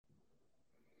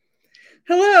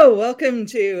Hello, welcome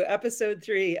to episode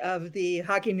 3 of the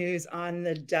Hockey News on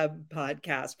the Dub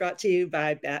podcast, brought to you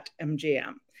by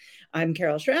BetMGM. I'm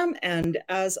Carol Schramm, and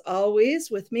as always,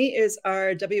 with me is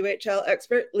our WHL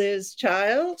expert, Liz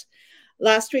Child.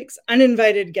 Last week's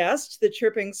uninvited guest, the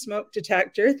chirping smoke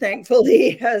detector,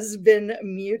 thankfully has been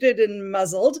muted and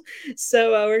muzzled.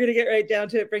 So we're going to get right down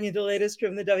to it, bring you the latest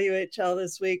from the WHL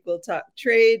this week. We'll talk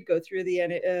trade, go through the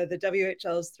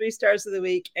WHL's 3 stars of the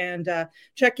week, and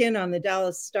check in on the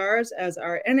Dallas Stars as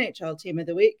our NHL team of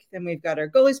the week. Then we've got our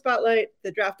goalie spotlight,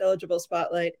 the draft eligible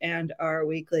spotlight, and our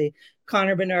weekly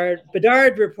Connor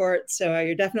Bedard report. So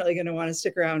you're definitely going to want to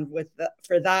stick around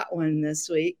for that one this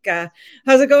week.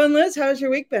 How's it going, Liz? How's your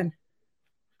week been?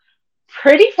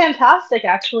 Pretty fantastic,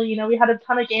 actually. We had a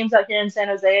ton of games out here in San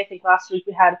Jose. I think last week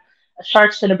we had a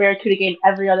Sharks and a Barracuda game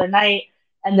every other night.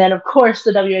 And then, of course,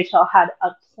 the WHL had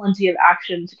plenty of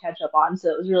action to catch up on. So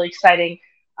it was really exciting.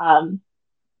 I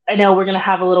know we're going to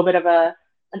have a little bit of an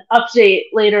update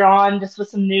later on just with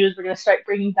some news. We're going to start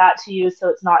bringing that to you so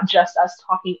it's not just us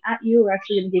talking at you. We're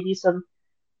actually going to give you some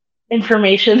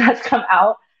information that's come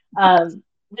out.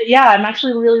 But yeah, I'm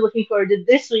actually really looking forward to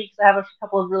this week because I have a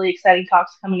couple of really exciting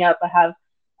talks coming up. I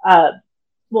have,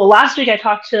 last week I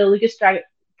talked to Lucas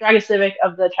Dragosivic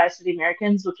of the Tri-City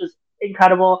Americans, which was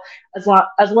incredible, as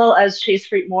well as Chase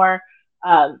Freetmore,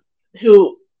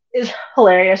 who is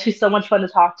hilarious. He's so much fun to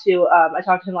talk to. I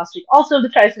talked to him last week, also of the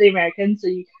Tri-City Americans, so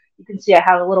you can see I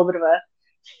have a little bit of a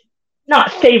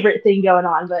not favorite thing going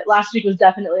on, but last week was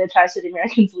definitely a Tri-City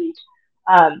Americans week.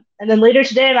 And then later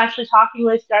today, I'm actually talking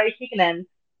with Gary Kikkonen,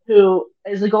 who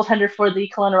is the goaltender for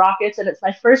the Kelowna Rockets, and it's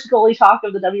my first goalie talk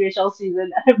of the WHL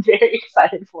season, and I'm very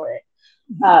excited for it.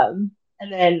 And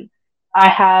then I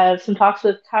have some talks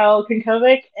with Kyle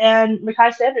Kunkovic and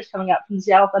Makai Sanders coming up from the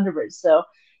Seattle Thunderbirds. So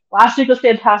last week was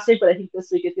fantastic, but I think this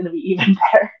week is going to be even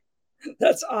better.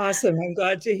 That's awesome. I'm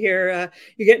glad to hear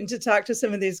you're getting to talk to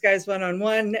some of these guys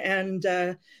one-on-one and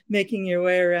making your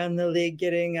way around the league,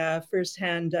 getting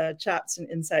firsthand chats and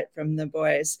insight from the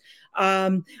boys.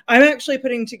 I'm actually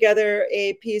putting together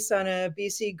a piece on a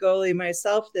BC goalie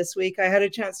myself this week. I had a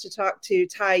chance to talk to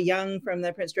Ty Young from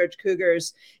the Prince George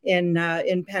Cougars in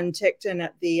Penticton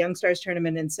at the Young Stars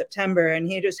tournament in September, and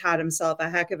he just had himself a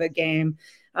heck of a game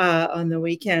on the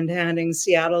weekend, handing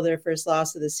Seattle their first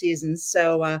loss of the season.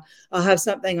 So I'll have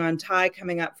something on Ty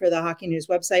coming up for the Hockey News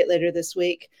website later this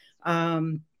week.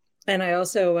 And I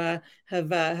also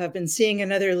have been seeing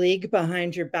another league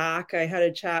behind your back. I had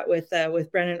a chat with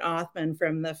Brennan Othman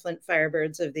from the Flint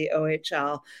Firebirds of the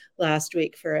OHL last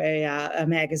week for a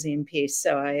magazine piece.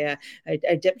 So I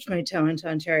dipped my toe into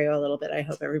Ontario a little bit. I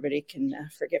hope everybody can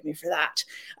forgive me for that.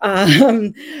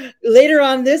 Later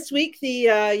on this week, the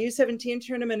U17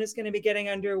 tournament is going to be getting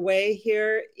underway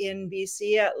here in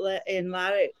BC in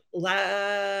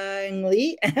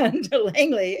Langley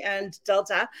and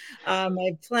Delta.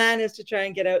 My plan is to try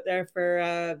and get out there for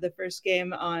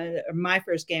my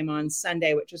first game on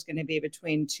Sunday, which is going to be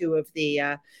between two of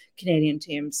the Canadian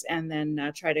teams, and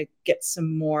then try to get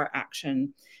some more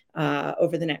action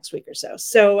over the next week or so.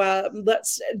 So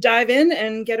let's dive in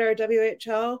and get our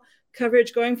WHL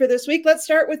coverage going for this week. Let's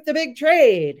start with the big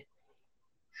trade.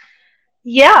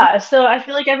 Yeah, so I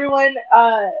feel like everyone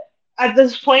at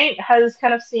this point has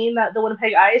kind of seen that the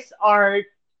Winnipeg Ice are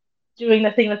doing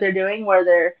the thing that they're doing, where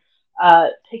they're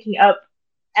picking up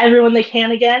everyone they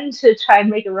can again to try and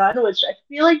make a run, which I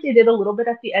feel like they did a little bit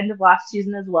at the end of last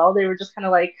season as well. They were just kind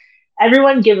of like,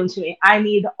 everyone give them to me. I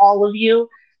need all of you.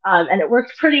 And it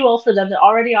worked pretty well for them. They're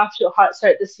already off to a hot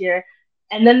start this year.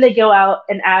 And then they go out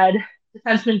and add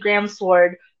defenseman Graham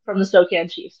Sword from the Spokane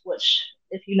Chiefs, which,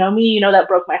 if you know me, you know that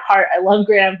broke my heart. I love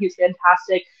Graham. He's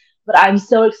fantastic. But I'm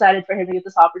so excited for him to get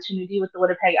this opportunity with the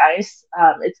Winnipeg Ice.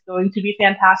 It's going to be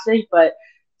fantastic, but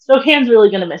Spokane's really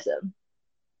going to miss him.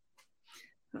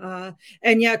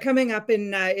 And yeah, coming up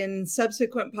in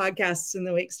subsequent podcasts in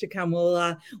the weeks to come,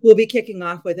 we'll be kicking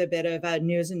off with a bit of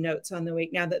news and notes on the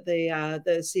week now that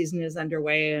the season is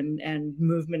underway and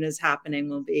movement is happening.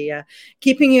 We'll be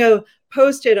keeping you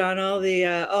posted on all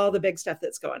the big stuff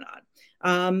that's going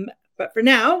on. But for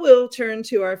now, we'll turn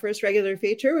to our first regular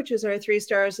feature, which is our 3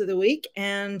 stars of the week.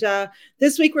 And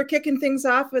this week, we're kicking things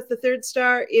off with the 3rd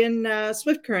star in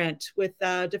Swift Current with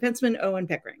defenseman Owen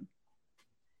Pickering.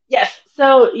 Yes.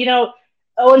 So,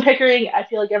 Owen Pickering, I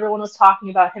feel like everyone was talking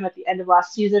about him at the end of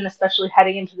last season, especially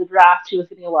heading into the draft. He was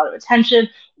getting a lot of attention,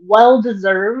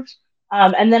 well-deserved.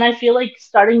 And then I feel like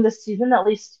starting this season, at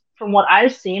least from what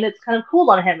I've seen, it's kind of cooled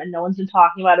on him, and no one's been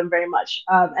talking about him very much.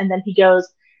 And then he goes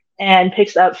and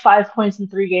picks up 5 points in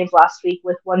 3 games last week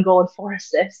with 1 goal and 4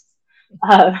 assists.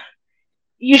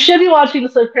 you should be watching the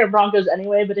Swift Current Broncos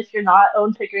anyway, but if you're not,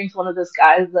 Owen Pickering's one of those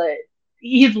guys that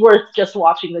he's worth just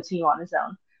watching the team on his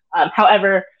own.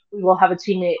 However, we will have a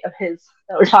teammate of his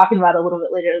that we're talking about a little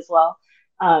bit later as well.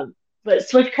 But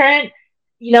Swift Current,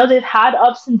 they've had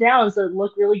ups and downs that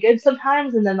look really good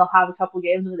sometimes, and then they'll have a couple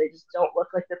games where they just don't look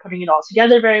like they're putting it all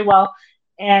together very well.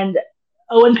 And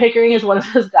Owen Pickering is one of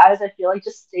those guys I feel like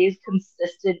just stays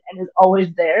consistent and is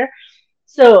always there.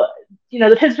 So,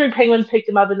 the Pittsburgh Penguins picked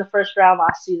him up in the first round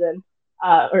last season,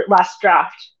 or last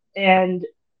draft, and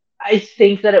I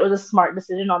think that it was a smart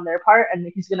decision on their part, and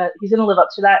he's gonna live up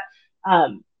to that.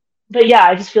 But yeah,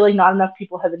 I just feel like not enough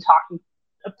people have been talking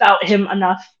about him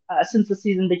enough since the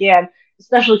season began,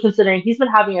 especially considering he's been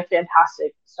having a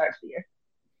fantastic start to the year.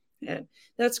 Yeah,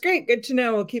 that's great. Good to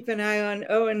know. We'll keep an eye on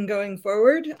Owen going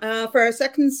forward. For our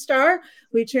second star,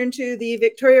 we turn to the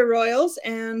Victoria Royals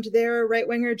and their right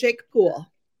winger, Jake Poole.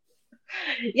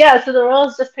 Yeah, so the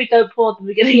Royals just picked up Poole at the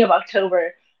beginning of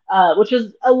October, which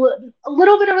was a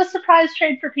little bit of a surprise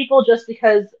trade for people just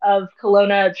because of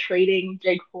Kelowna trading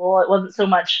Jake Poole. It wasn't so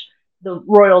much the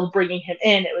Royals bringing him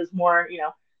in. It was more,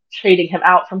 trading him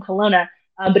out from Kelowna.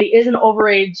 But he is an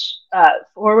overage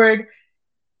forward.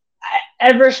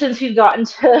 Ever since he's gotten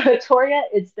to Victoria,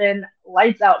 it's been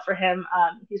lights out for him.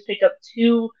 He's picked up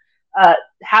 2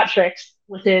 hat tricks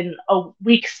within a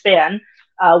week span.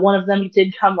 One of them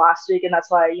did come last week, and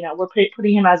that's why we're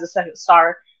putting him as a second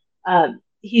star.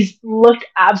 He's looked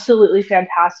absolutely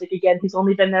fantastic. Again, he's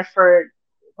only been there for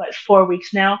 4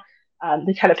 weeks now.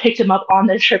 They kind of picked him up on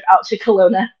their trip out to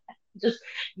Kelowna, just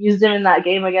used him in that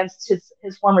game against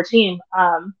his former team.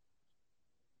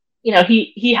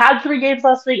 He had 3 games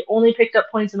last week, only picked up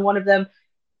points in one of them,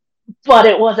 but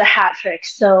it was a hat trick.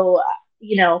 So,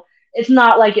 it's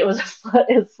not like it was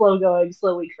a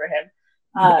slow week for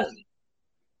him.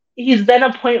 He's been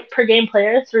a point per game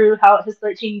player throughout his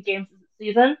 13 games this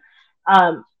season.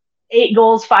 8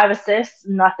 goals, 5 assists,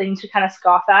 nothing to kind of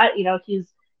scoff at. He's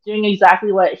doing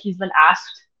exactly what he's been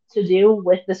asked to do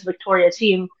with this Victoria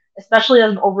team, especially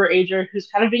as an overager who's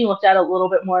kind of being looked at a little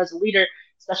bit more as a leader,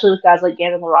 especially with guys like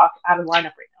Gannon LaRock out of the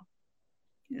lineup right now.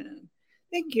 Yeah.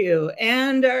 Thank you.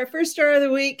 And our first star of the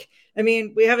week,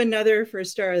 we have another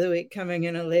first star of the week coming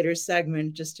in a later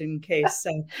segment, just in case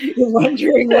you're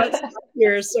wondering what's up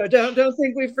here. So don't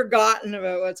think we've forgotten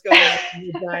about what's going on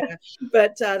in Regina.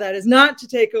 But that is not to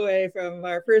take away from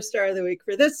our first star of the week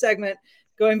for this segment,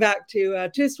 going back to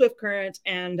Swift Current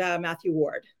and Matthew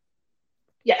Ward.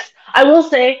 Yes, I will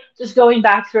say, just going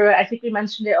back through it, I think we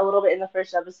mentioned it a little bit in the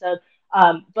first episode,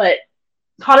 but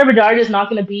Connor Bedard is not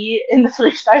going to be in the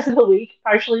 3 stars of the week,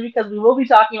 partially because we will be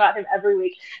talking about him every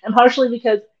week, and partially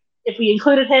because if we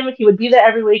included him, he would be there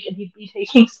every week, and he'd be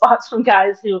taking spots from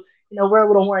guys who, we're a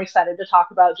little more excited to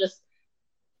talk about just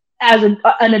as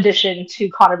an addition to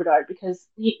Connor Bedard, because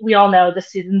we all know this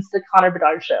season's the Connor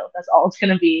Bedard show. That's all it's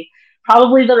going to be.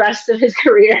 Probably the rest of his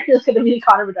career is going to be the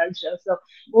Connor Bedard show, so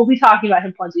we'll be talking about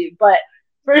him plenty. But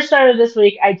first star of this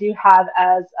week, I do have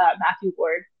as Matthew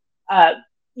Ward.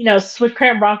 Swift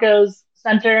Current Broncos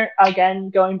center,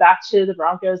 again, going back to the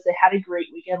Broncos, they had a great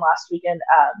weekend last week.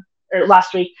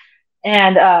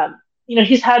 And,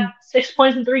 he's had 6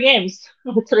 points in 3 games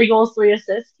with 3 goals, 3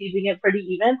 assists, keeping it pretty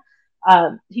even.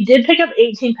 He did pick up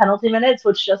 18 penalty minutes,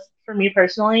 which just for me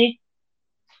personally,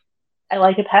 I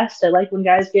like a pest. I like when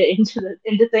guys get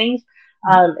into things.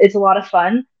 It's a lot of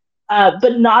fun.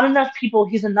 But not enough people,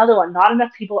 he's another one, not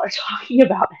enough people are talking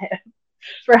about him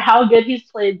for how good he's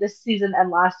played this season and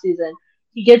last season.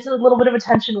 He gets a little bit of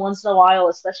attention once in a while,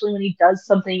 especially when he does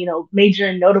something, major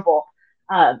and notable.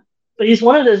 But he's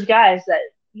one of those guys that,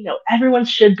 everyone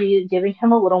should be giving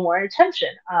him a little more attention.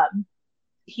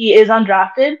 He is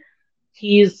undrafted.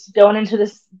 He's going into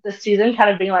this season kind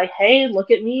of being like, hey,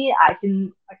 look at me. I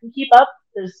can keep up.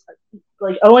 There's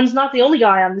Owen's not the only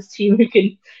guy on this team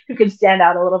who can stand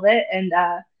out a little bit. And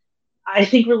I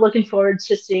think we're looking forward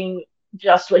to seeing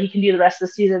just what he can do the rest of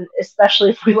the season,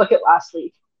 especially if we look at last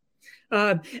week.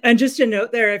 And just a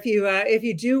note there, if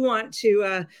you do want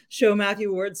to show Matthew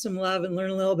Ward some love and learn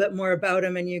a little bit more about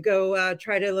him, and you go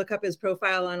try to look up his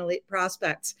profile on Elite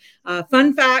Prospects.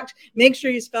 Fun fact, make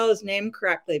sure you spell his name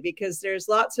correctly, because there's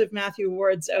lots of Matthew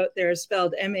Wards out there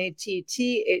spelled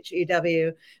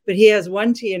Matthew, but he has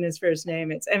 1 T in his first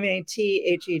name. It's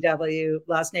Mathew,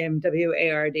 last name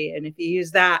Ward. And if you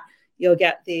use that, you'll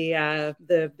get the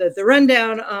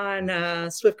rundown on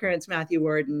Swift Current's Matthew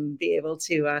Ward and be able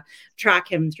to track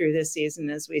him through this season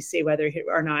as we see whether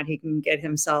or not he can get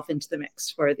himself into the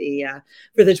mix for the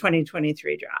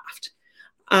 2023 draft.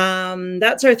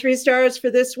 That's our 3 stars for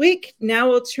this week. Now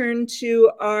we'll turn to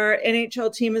our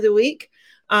NHL team of the week.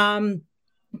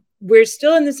 we're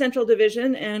still in the Central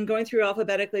Division and going through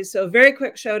alphabetically. So very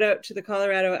quick shout out to the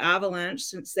Colorado Avalanche,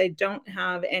 since they don't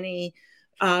have any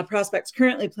prospects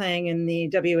currently playing in the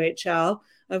WHL.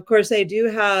 Of course, they do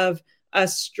have a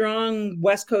strong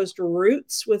West Coast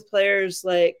roots with players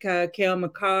like Cale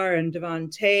Makar and Devon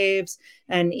Taves,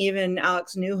 and even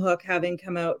Alex Newhook having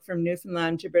come out from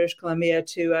Newfoundland to British Columbia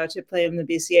to play in the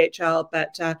BCHL.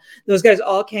 But those guys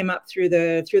all came up through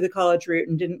the college route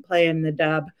and didn't play in the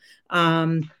dub.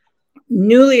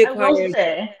 Newly acquired. I will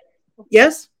say.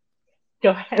 Yes? Go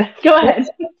ahead.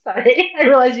 Sorry. I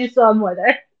realized you saw more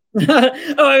there.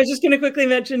 I was just going to quickly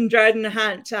mention Dryden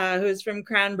Hunt, who's from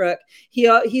Cranbrook.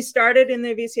 He started in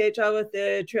the VCHL with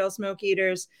the Trail Smoke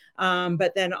Eaters,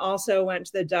 but then also went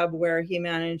to the dub, where he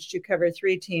managed to cover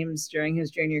 3 teams during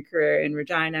his junior career in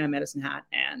Regina, Medicine Hat,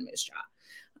 and Moose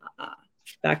Jaw.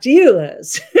 Back to you,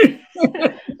 Liz. Sorry,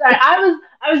 I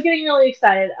was getting really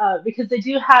excited because they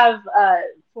do have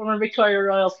former Victoria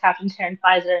Royals captain Taryn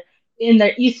Pfizer in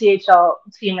their ECHL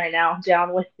team right now,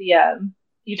 down with the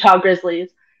Utah Grizzlies.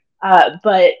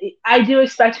 But I do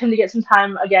expect him to get some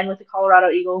time again with the Colorado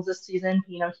Eagles this season.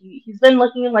 You know, he's been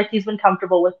looking like he's been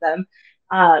comfortable with them.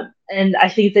 And I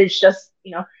think there's just,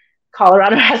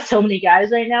 Colorado has so many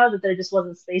guys right now that there just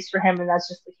wasn't space for him. And that's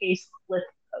just the case with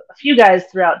a few guys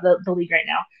throughout the league right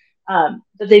now.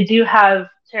 But they do have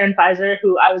Taryn Pfizer,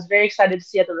 who I was very excited to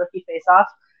see at the rookie face-off.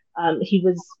 He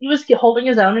was holding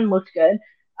his own and looked good.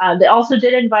 They also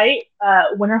did invite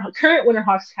current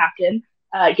Winterhawks captain,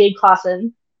 Gabe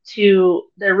Clausen, to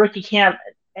their rookie camp,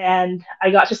 and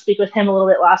I got to speak with him a little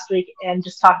bit last week and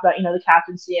just talk about the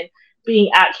captaincy and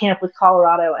being at camp with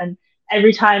Colorado. And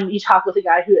every time you talk with a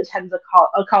guy who attends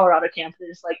a Colorado camp, they're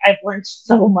just like, I've learned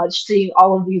so much seeing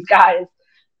all of these guys,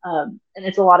 and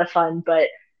it's a lot of fun. But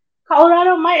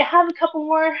Colorado might have a couple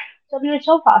more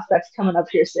WHL prospects coming up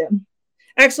here soon.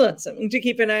 Excellent. Something to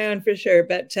keep an eye on for sure.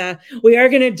 But we are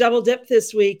going to double dip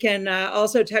this week and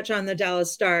also touch on the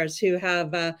Dallas Stars, who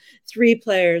have 3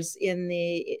 players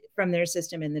from their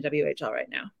system in the WHL right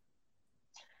now.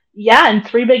 Yeah, and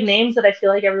 3 big names that I feel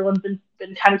like everyone's been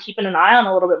kind of keeping an eye on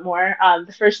a little bit more.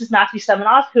 The first is Matthew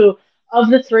Semenoff, who of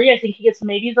the 3, I think he gets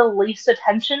maybe the least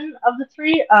attention of the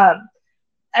 3.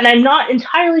 And I'm not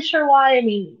entirely sure why. I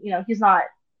mean, he's not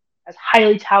as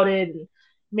highly touted and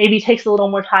maybe takes a little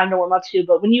more time to warm up to,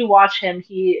 but when you watch him,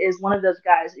 he is one of those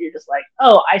guys that you're just like,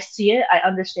 oh, I see it, I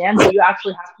understand, but you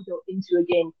actually have to go into a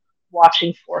game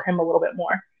watching for him a little bit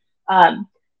more.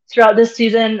 Throughout this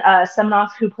season,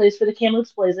 Semenoff, who plays for the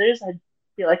Kamloops Blazers, I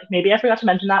feel like maybe I forgot to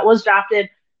mention that, was drafted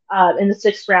in the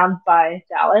 6th round by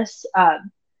Dallas.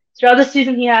 Throughout this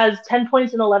season, he has 10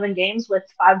 points in 11 games with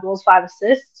 5 goals, 5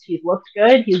 assists. He's looked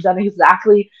good. He's done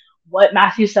exactly what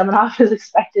Matthew Semenoff is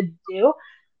expected to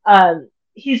do.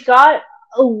 He's got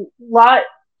a lot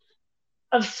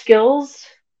of skills,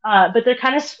 but they're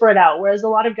kind of spread out. Whereas a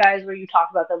lot of guys where you talk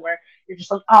about them where you're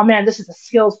just like, oh man, this is a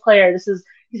skills player.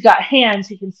 He's got hands,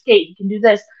 he can skate, he can do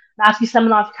this. Matthew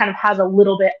Semenoff kind of has a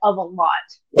little bit of a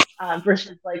lot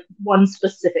versus like one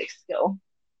specific skill.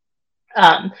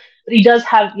 But he does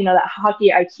have, that hockey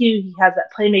IQ. He has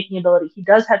that playmaking ability. He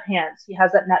does have hands. He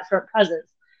has that net front presence.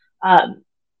 And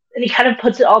he kind of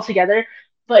puts it all together.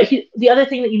 But the other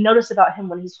thing that you notice about him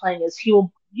when he's playing is he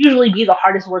will usually be the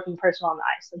hardest working person on the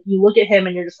ice. Like, you look at him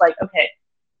and you're just like, okay,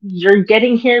 you're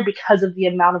getting here because of the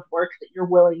amount of work that you're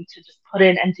willing to just put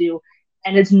in and do,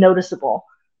 and it's noticeable.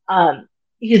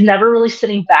 He's never really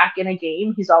sitting back in a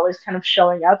game. He's always kind of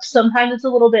showing up. Sometimes it's a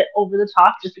little bit over the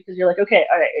top just because you're like, okay,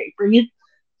 all right, breathe,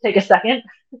 take a second.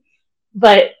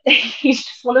 But he's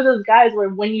just one of those guys where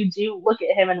when you do look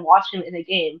at him and watch him in a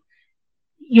game,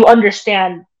 you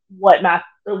understand what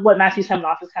Matthew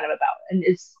Semenoff is kind of about. And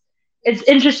it's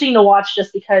interesting to watch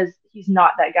just because he's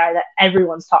not that guy that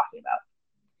everyone's talking about.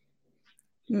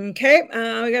 Okay,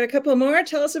 we got a couple more.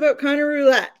 Tell us about Connor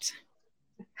Roulette.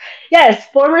 Yes,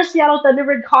 former Seattle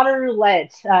Thunderbird Connor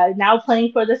Roulette, now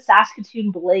playing for the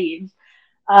Saskatoon Blades.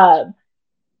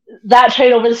 That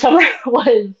trade over the summer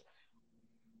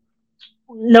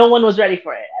no one was ready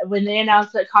for it. When they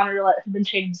announced that Connor Roulette had been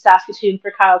traded to Saskatoon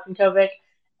for Kyle Kunkovic,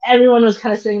 everyone was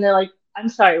kind of sitting there like, I'm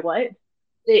sorry, what?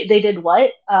 They did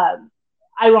what?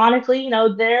 Ironically,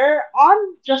 they're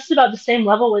on just about the same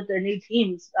level with their new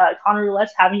teams. Connor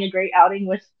Roulette's having a great outing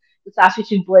with the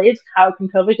Saskatoon Blades. Kyle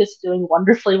Kunkovic is doing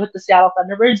wonderfully with the Seattle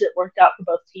Thunderbirds. It worked out for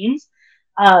both teams.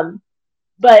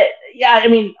 But yeah, I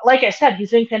mean, like I said,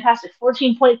 he's doing fantastic.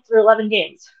 14 points through 11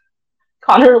 games.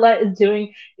 Connor Roulette is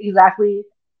doing exactly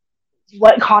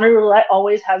what Connor Roulette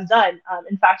always has done.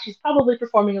 In fact, he's probably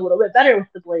performing a little bit better with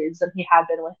the Blades than he had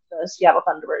been with the Seattle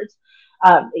Thunderbirds.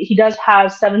 He does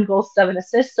have 7 goals, 7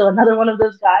 assists. So another one of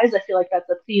those guys. I feel like that's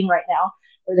a theme right now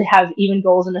where they have even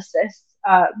goals and assists.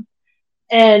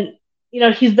 And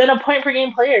he's been a point per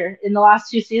game player in the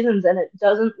last 2 seasons, and it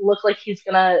doesn't look like he's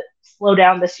gonna slow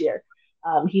down this year.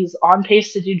 He's on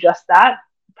pace to do just that.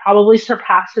 Probably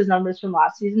surpass his numbers from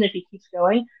last season if he keeps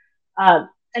going.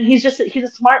 And he's a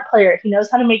smart player. He knows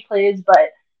how to make plays,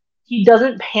 but he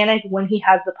doesn't panic when he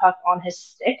has the puck on his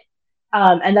stick.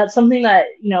 And that's something that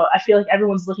I feel like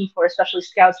everyone's looking for, especially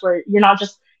scouts, where you're not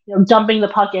just dumping the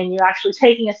puck in. You're actually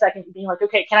taking a second and being like,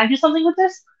 okay, can I do something with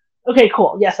this? Okay,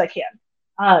 cool. Yes, I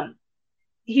can.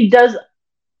 He does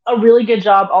a really good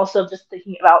job also of just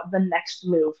thinking about the next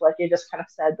move. Like I just kind of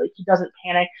said, like he doesn't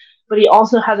panic, but he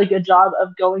also has a good job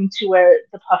of going to where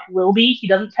the puck will be. He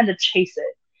doesn't tend to chase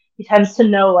it. He tends to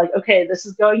know like, okay, this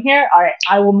is going here. All right,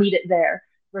 I will meet it there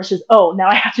versus, oh, now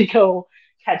I have to go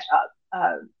catch up.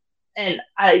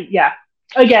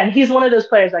 Again, he's one of those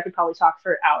players I could probably talk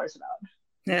for hours about.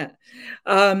 Yeah.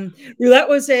 Roulette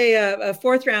was a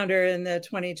fourth rounder in the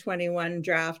 2021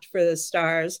 draft for the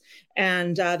Stars.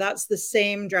 And that's the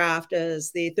same draft as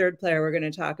the third player we're going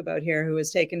to talk about here, who was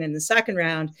taken in the second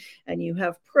round. And you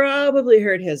have probably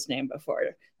heard his name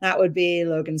before. That would be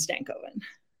Logan Stankoven.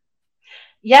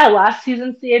 Yeah, last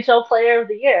season's CHL Player of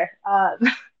the Year.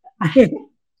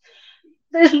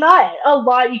 There's not a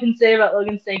lot you can say about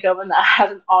Logan Stankoven that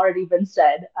hasn't already been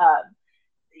said.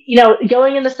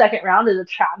 Going in the second round is a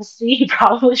travesty. He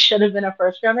probably should have been a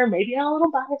first rounder. Maybe I'm a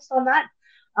little biased on that.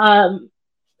 I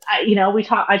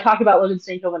talk about Logan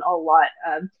Stankoven a lot.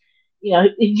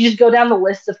 You just go down the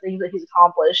list of things that he's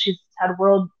accomplished. He's had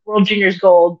World Juniors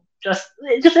gold just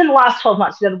in the last 12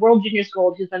 months. He's had World Juniors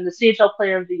gold. He's been the CHL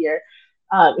Player of the Year.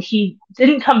 He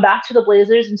didn't come back to the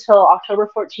Blazers until October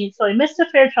 14th, so he missed a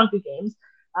fair chunk of games.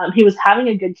 He was having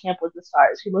a good camp with the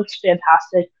Stars. He looked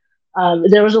fantastic.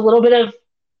 There was a little bit of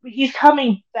he's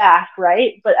coming back,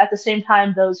 right? But at the same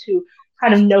time, those who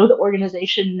kind of know the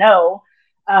organization know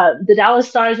the Dallas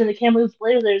Stars and the Kamloops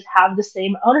Blazers have the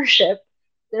same ownership.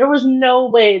 There was no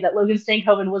way that Logan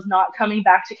Stankoven was not coming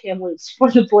back to Kamloops for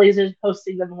the Blazers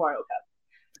hosting the Memorial Cup.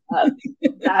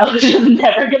 That was just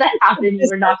never going to happen. You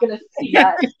were not going to see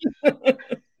that.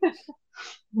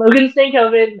 Logan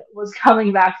Stankoven was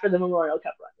coming back for the Memorial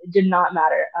Cup run. It did not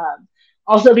matter.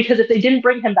 Also, because if they didn't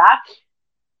bring him back,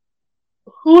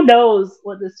 who knows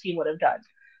what this team would have done.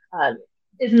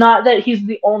 It's not that he's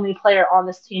the only player on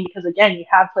this team, because, again, you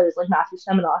have players like Matthew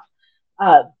Seminoff.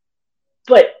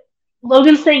 But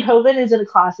Logan Stankoven is in a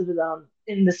class of his own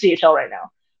in the CHL right now.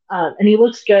 And he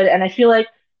looks good. And I feel like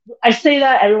I say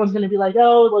that, everyone's going to be like,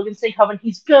 oh, Logan Stankoven,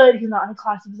 he's good. He's not in a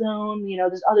class of his own.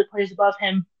 There's other players above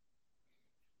him.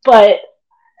 But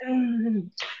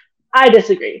I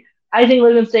disagree. I think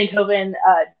Logan Stankoven,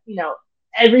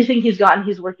 everything he's gotten,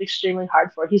 he's worked extremely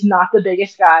hard for. He's not the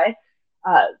biggest guy.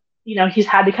 He's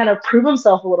had to kind of prove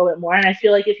himself a little bit more. And I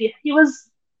feel like if he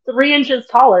was 3 inches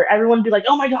taller, everyone would be like,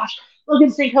 oh my gosh, Logan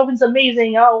Stankoven's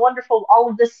amazing. Oh, wonderful. All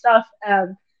of this stuff.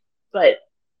 But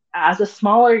as a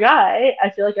smaller guy, I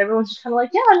feel like everyone's just kind of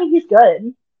like, yeah, he's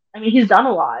good. He's done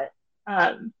a lot.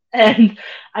 And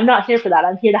I'm not here for that.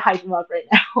 I'm here to hype him up right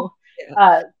now.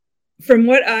 Yeah. From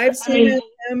what I've seen of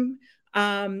him,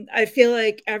 I feel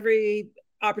like every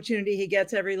opportunity he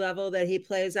gets, every level that he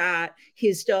plays at,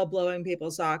 he's still blowing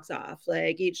people's socks off.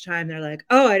 Like each time they're like,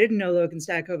 oh, I didn't know Logan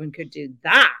Stankoven could do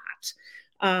that.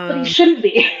 But he shouldn't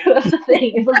be. That's the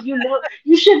thing. It's like,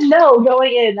 you should know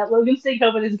going in that Logan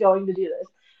Stankoven is going to do this.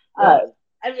 Right.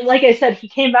 Like I said, he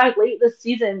came back late this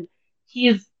season.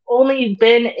 He's only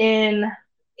been in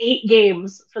 8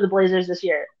 games for the Blazers this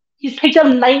year. He's picked up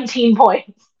 19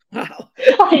 points. Wow.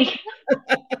 Like,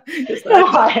 come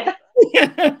on. He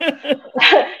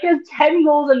has 10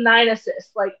 goals and 9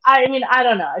 assists. Like, I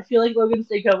don't know. I feel like Logan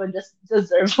Stankoven just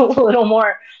deserves a little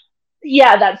more.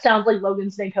 Yeah, that sounds like Logan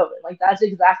Stankoven. Like, that's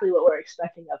exactly what we're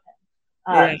expecting of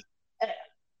him.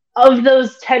 Of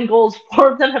those 10 goals,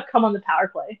 4 of them have come on the power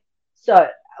play. So,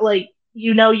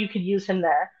 you could use him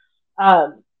there.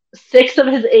 6 of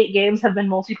his 8 games have been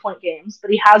multi-point games, but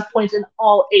he has points in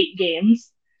all 8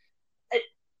 games.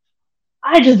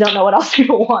 I just don't know what else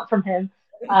people want from him.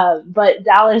 But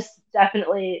Dallas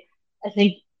definitely, I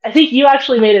think you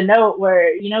actually made a note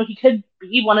where, he could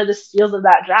be one of the steals of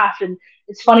that draft. And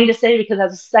it's funny to say because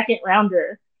as a second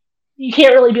rounder, you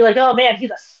can't really be like, oh man,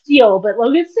 he's a steal. But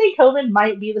Logan Stankoven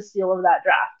might be the steal of that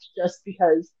draft just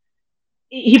because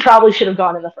he probably should have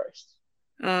gone in the first.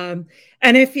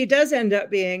 And if he does end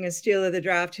up being a steal of the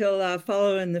draft, he'll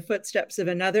follow in the footsteps of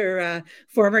another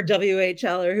former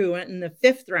WHLer who went in the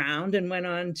 5th round and went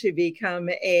on to become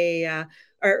a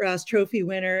Art Ross Trophy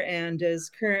winner and is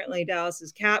currently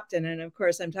Dallas's captain. And of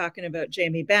course, I'm talking about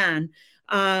Jamie Benn.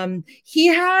 He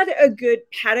had a good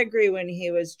pedigree when he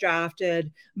was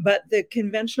drafted, but the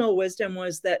conventional wisdom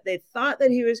was that they thought that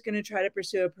he was going to try to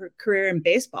pursue a career in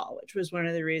baseball, which was one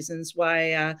of the reasons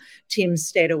why teams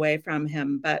stayed away from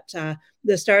him. But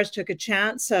the Stars took a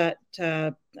chance at,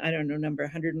 I don't know, number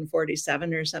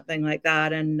 147 or something like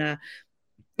that. And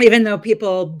even though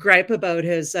people gripe about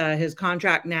his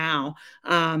contract now,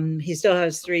 he still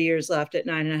has 3 years left at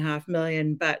 $9.5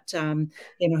 million. But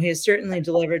he has certainly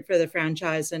delivered for the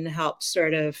franchise and helped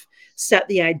sort of set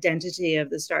the identity of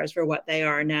the Stars for what they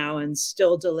are now, and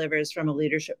still delivers from a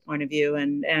leadership point of view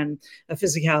and a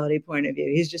physicality point of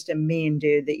view. He's just a mean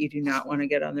dude that you do not want to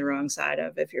get on the wrong side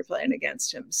of if you're playing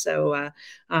against him. So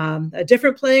a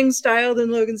different playing style than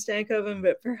Logan Stankoven,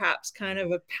 but perhaps kind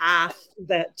of a path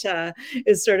that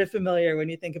is sort of familiar when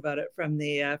you think about it from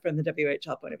the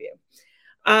WHL point of view.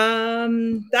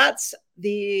 That's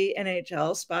the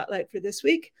NHL spotlight for this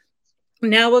week.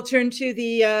 Now we'll turn to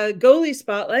the goalie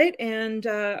spotlight, and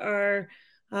our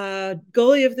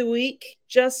goalie of the week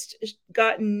just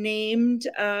got named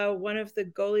one of the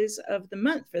goalies of the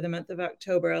month for the month of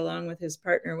October, along with his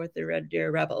partner with the Red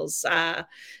Deer Rebels.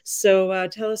 So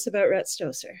tell us about Rhett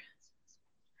Stosur.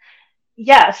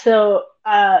 Yeah, so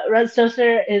Rhett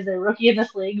Stosur is a rookie in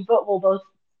this league, but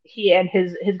he and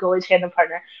his goalie tandem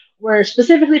partner were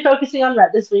specifically focusing on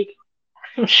Rhett this week.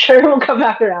 I'm sure we'll come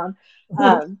back around.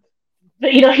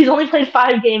 But he's only played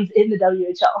 5 games in the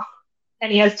WHL,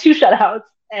 and he has 2 shutouts,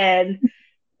 and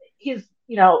he's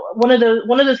one of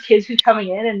those kids who's coming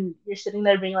in, and you're sitting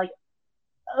there being like,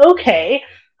 okay,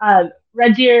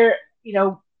 Red Deer,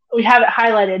 we have it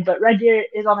highlighted, but Red Deer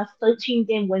is on a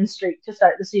 13-game win streak to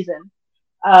start the season.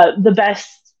 The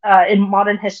best in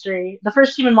modern history, the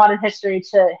first team in modern history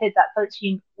to hit that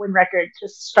 13-win record to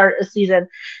start a season,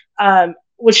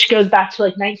 which goes back to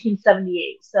like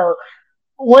 1978. So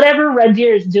whatever Red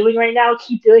Deer is doing right now,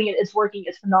 keep doing it. It's working.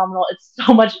 It's phenomenal. It's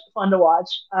so much fun to watch.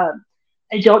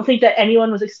 I don't think that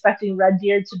anyone was expecting Red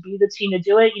Deer to be the team to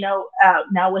do it.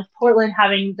 Now with Portland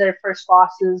having their first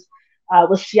losses,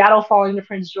 with Seattle falling to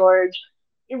Prince George,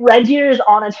 Red Deer is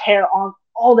on a tear on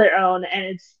all their own, and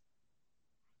it's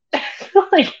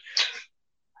like,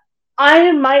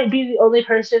 I might be the only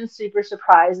person super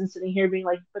surprised and sitting here being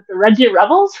like, but the Red Deer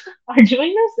Rebels are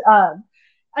doing this?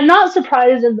 I'm not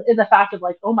surprised in the fact of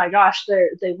like, oh my gosh,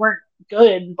 they weren't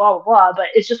good, blah, blah, blah, but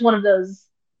it's just one of those,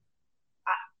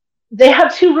 they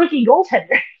have 2 rookie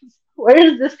goaltenders. Where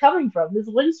is this coming from, this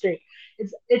win streak?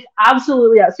 It's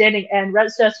absolutely outstanding, and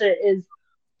Rhett Stosur is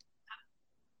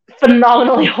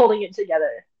phenomenally holding it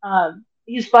together.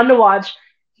 He's fun to watch.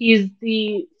 He's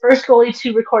the first goalie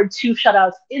to record 2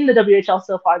 shutouts in the WHL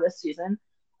so far this season.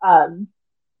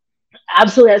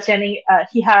 Absolutely outstanding.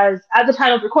 He has, at the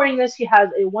time of recording this, he has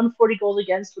a 140 goals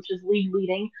against, which is league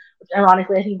leading, which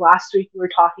ironically, I think last week we were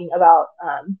talking about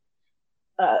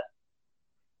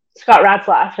Scott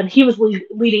Ratzlaff, and he was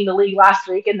leading the league last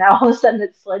week, and now all of a sudden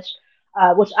it's switched,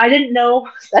 which I didn't know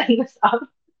setting this up,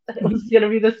 that it was going to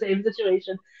be the same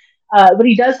situation. But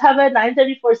he does have a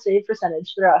 .934 save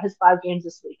percentage throughout his 5 games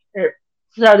this week, or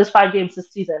throughout his 5 games this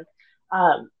season.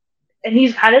 And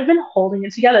he's kind of been holding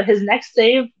it together. His next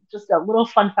save, just a little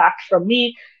fun fact from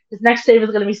me, his next save is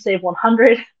going to be save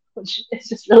 100, which is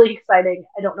just really exciting.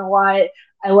 I don't know why.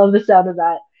 I love the sound of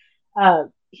that.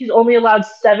 He's only allowed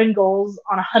 7 goals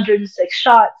on 106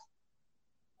 shots.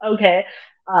 Okay.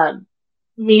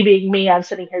 Me being me, I'm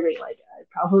sitting here being like, I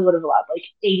probably would have allowed like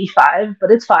 85,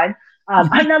 but it's fine.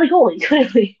 I'm not a goalie,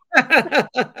 clearly.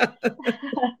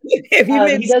 If you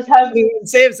made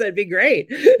saves, that'd be great.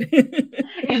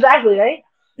 Exactly, right?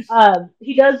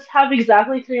 He does have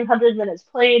exactly 300 minutes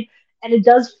played, and it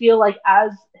does feel like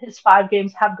as his 5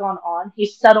 games have gone on,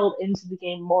 he's settled into the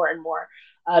game more and more.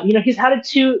 He's had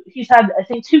I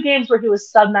think 2 games where he was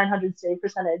sub 900 save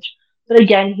percentage, but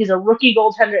again, he's a rookie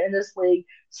goaltender in this league,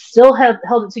 still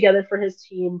held it together for his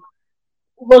team.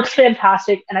 Looks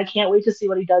fantastic, and I can't wait to see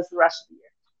what he does the rest of the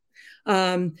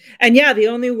year. And yeah, the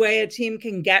only way a team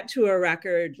can get to a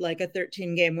record like a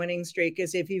 13-game winning streak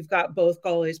is if you've got both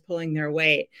goalies pulling their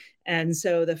weight. And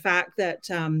so the fact that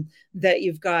that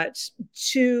you've got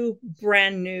 2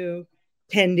 brand new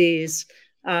pendies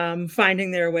finding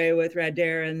their way with Red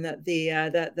Deer, and that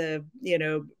the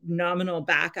nominal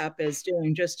backup is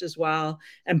doing just as well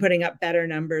and putting up better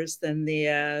numbers than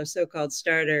the so-called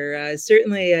starter.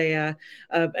 Certainly an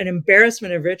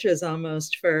embarrassment of riches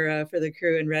almost for the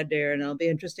crew in Red Deer, and it'll be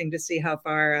interesting to see how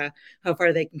far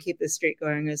they can keep this streak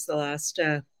going as the last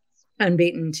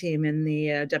unbeaten team in the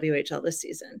WHL this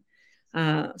season.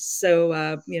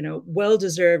 Well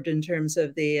deserved in terms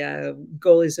of the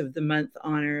goalies of the month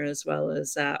honor, as well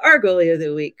as our goalie of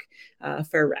the week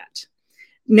for Rhett.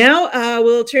 Now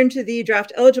we'll turn to the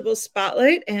draft eligible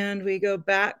spotlight, and we go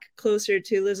back closer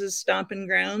to Liz's stomping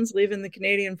grounds, leaving the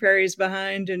Canadian prairies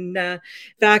behind, and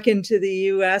back into the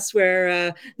U.S.,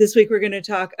 where this week we're going to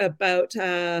talk about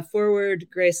forward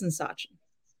Grayson Sachin.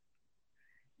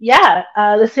 Yeah,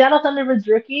 the Seattle Thunderbirds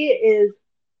rookie is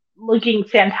looking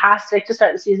fantastic to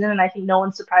start the season, and I think no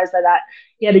one's surprised by that.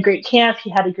 He had a great camp. He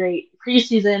had a great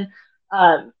preseason.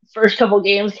 First couple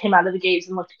games came out of the gates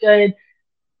and looked good.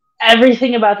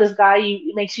 Everything about this guy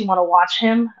makes you want to watch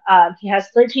him. He has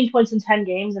 13 points in 10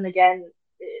 games, and again,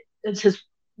 it's his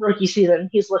rookie season.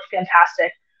 He's looked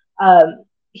fantastic.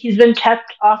 He's been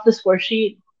kept off the score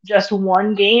sheet just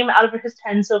one game out of his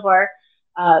 10 so far.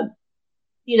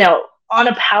 On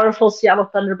a powerful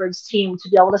Seattle Thunderbirds team, to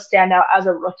be able to stand out as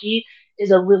a rookie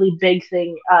is a really big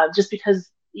thing, just because,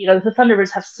 the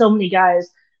Thunderbirds have so many guys.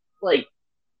 Like,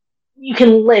 you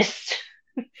can list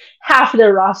half of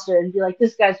their roster and be like,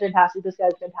 this guy's fantastic, this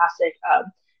guy's fantastic.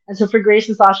 And so for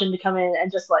Grayson Sachin to come in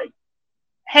and just like,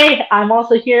 hey, I'm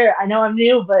also here. I know I'm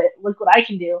new, but look what I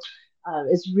can do,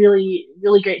 is really,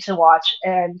 really great to watch.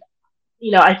 And,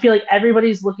 I feel like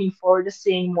everybody's looking forward to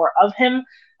seeing more of him.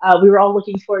 We were all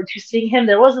looking forward to seeing him.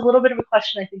 There was a little bit of a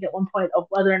question, I think, at one point of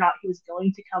whether or not he was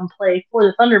going to come play for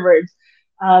the Thunderbirds.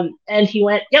 And he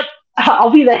went, yep,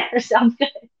 I'll be there. Sounds good.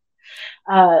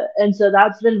 And so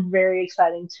that's been very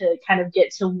exciting to kind of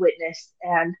get to witness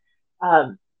and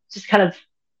just kind of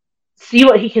see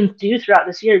what he can do throughout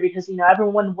this year, because,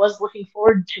 everyone was looking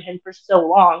forward to him for so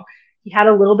long. He had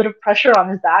a little bit of pressure on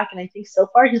his back, and I think so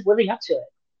far he's living up to it.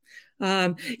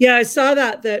 I saw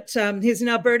that he's an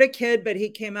Alberta kid, but he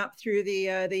came up through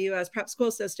the U.S. prep school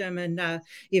system, and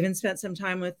even spent some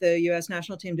time with the U.S.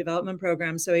 national team development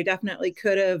program. So he definitely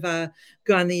could have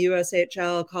gone the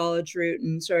USHL college route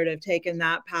and sort of taken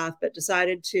that path, but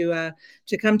decided to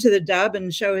come to the Dub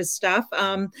and show his stuff.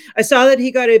 I saw that he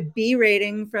got a B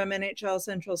rating from NHL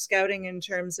Central Scouting in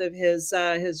terms of his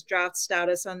draft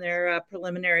status on their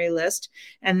preliminary list,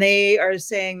 and they are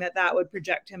saying that would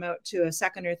project him out to a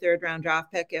second or third round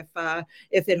draft pick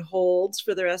if it holds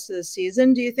for the rest of the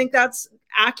season. Do you think that's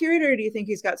accurate, or do you think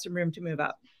he's got some room to move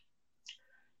up?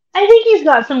 I think he's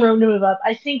got some room to move up.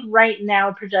 I think right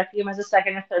now projecting him as a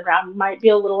second or third round might be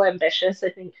a little ambitious.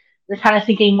 I think they're kind of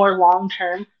thinking more long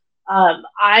term.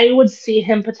 I would see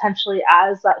him potentially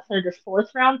as that third or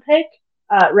fourth round pick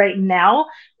right now,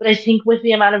 but I think with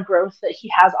the amount of growth that he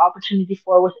has opportunity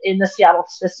for within the Seattle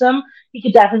system, he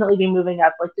could definitely be moving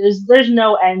up. Like there's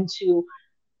no end to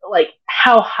like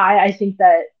how high I think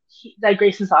that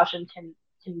Grayson Sachin can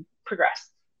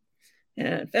progress.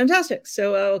 Yeah, fantastic.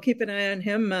 So we'll keep an eye on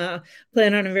him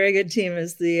playing on a very good team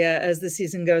as the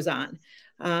season goes on.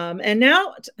 And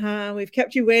now we've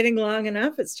kept you waiting long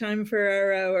enough. It's time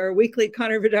for our weekly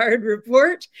Connor Bedard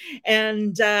report.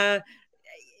 And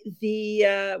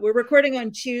we're recording on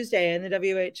Tuesday, and the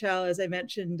WHL, as I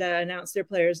mentioned, announced their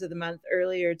players of the month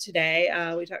earlier today.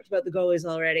 We talked about the goalies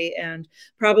already, and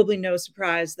probably no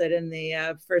surprise that in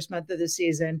the first month of the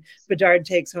season, Bedard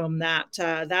takes home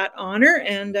that honor,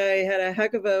 and I had a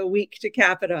heck of a week to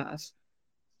cap it off.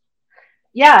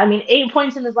 Yeah, I mean, 8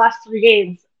 points in his last 3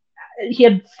 games. He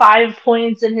had 5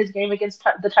 points in his game against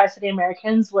the Tri-City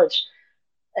Americans, which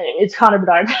it's Connor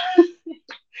Bedard.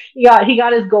 He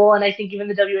got his goal, and I think even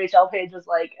the WHL page was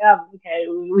like, okay,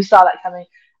 we saw that coming.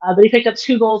 But he picked up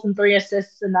 2 goals and 3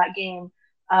 assists in that game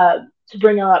to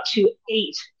bring him up to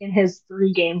 8 in his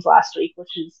 3 games last week,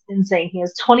 which is insane. He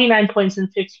has 29 points in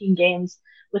 15 games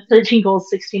with 13 goals,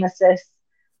 16 assists.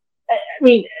 I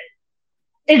mean,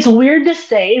 it's weird to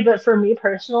say, but for me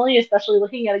personally, especially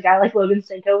looking at a guy like Logan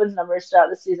Stankoven's numbers throughout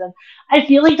the season, I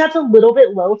feel like that's a little bit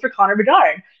low for Connor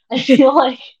Bedard. I feel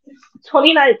like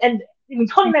 29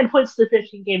 points through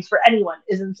 15 games for anyone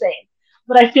is insane.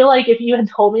 But I feel like if you had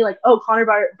told me, like, oh, Connor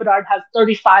Bedard has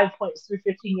 35 points through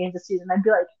 15 games this season, I'd be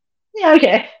like, yeah,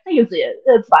 okay, I can see it.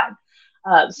 It's fine.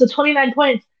 So 29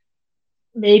 points,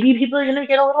 maybe people are going to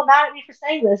get a little mad at me for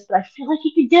saying this, but I feel like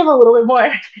he could give a little bit more.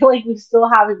 I feel like we still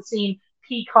haven't seen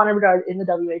peak Connor Bedard in the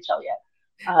WHL yet.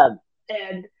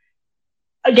 And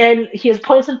again, he has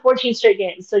points in 14 straight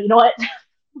games. So you know what?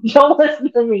 Don't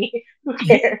listen to me. Who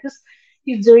cares?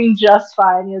 He's doing just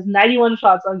fine. He has 91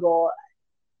 shots on goal.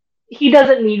 He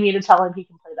doesn't need me to tell him he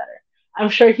can play better. I'm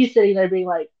sure he's sitting there being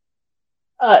like,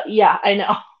 yeah, I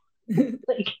know.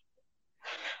 Like,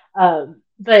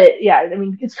 but yeah, I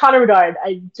mean, it's Connor Bedard.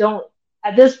 I don't,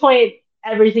 at this point,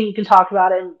 everything you can talk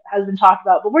about him has been talked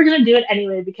about, but we're going to do it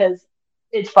anyway because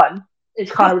it's fun.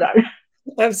 It's Connor Bedard.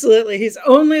 Absolutely. He's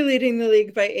only leading the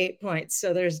league by 8 points.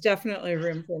 So there's definitely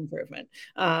room for improvement.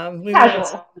 We want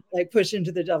to like push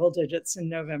into the double digits in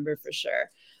November for sure.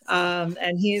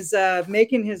 And he's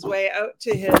making his way out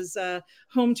to his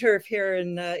home turf here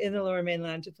in the Lower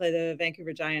Mainland to play the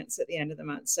Vancouver Giants at the end of the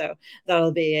month. So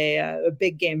that'll be a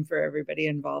big game for everybody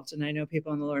involved. And I know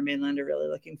people in the Lower Mainland are really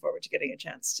looking forward to getting a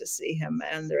chance to see him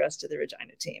and the rest of the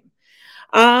Regina team.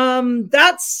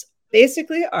 That's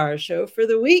basically our show for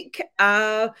the week.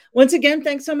 Once again,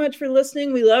 thanks so much for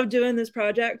listening. We love doing this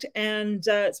project, and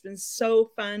it's been so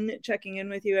fun checking in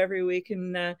with you every week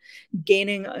and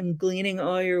gaining and gleaning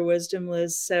all your wisdom,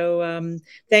 Liz. So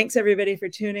thanks everybody for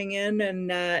tuning in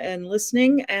and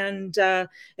listening. And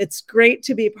it's great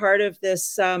to be part of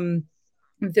this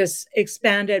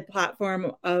expanded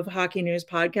platform of Hockey News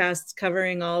podcasts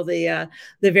covering all the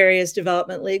various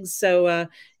development leagues. So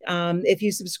if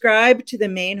you subscribe to the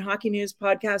main Hockey News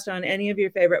podcast on any of your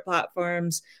favorite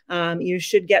platforms, you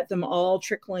should get them all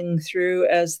trickling through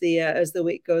as the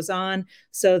week goes on.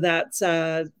 So that's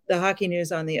the Hockey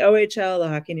News on the OHL, the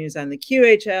Hockey News on the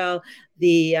QHL,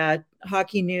 the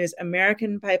Hockey News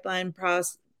American Pipeline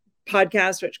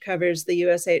podcast, which covers the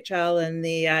USHL and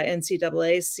the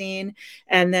NCAA scene.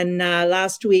 And then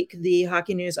last week, the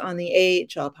Hockey News on the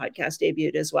AHL podcast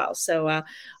debuted as well. So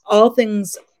all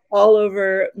things all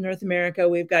over North America,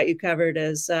 we've got you covered.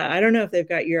 As I don't know if they've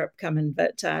got Europe coming,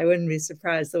 but I wouldn't be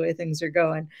surprised the way things are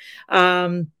going.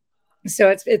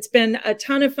 So it's been a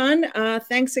ton of fun.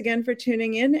 Thanks again for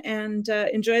tuning in, and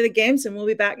enjoy the games, and we'll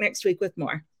be back next week with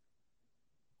more.